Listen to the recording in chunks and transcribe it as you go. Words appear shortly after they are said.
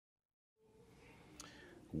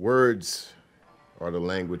Words are the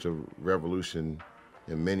language of revolution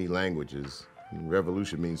in many languages. And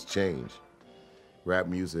revolution means change. Rap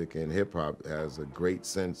music and hip hop has a great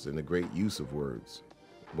sense and a great use of words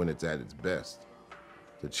when it's at its best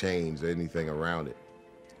to change anything around it.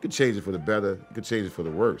 You could change it for the better, you could change it for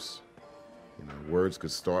the worse. Words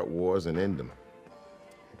could start wars and end them.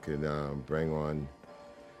 It could bring on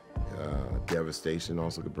devastation,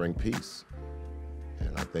 also could bring peace.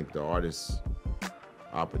 And I think the artist's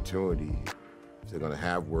opportunity, if they're going to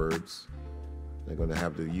have words, they're going to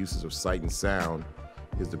have the uses of sight and sound,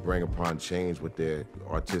 is to bring upon change with their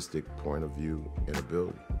artistic point of view and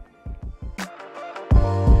ability.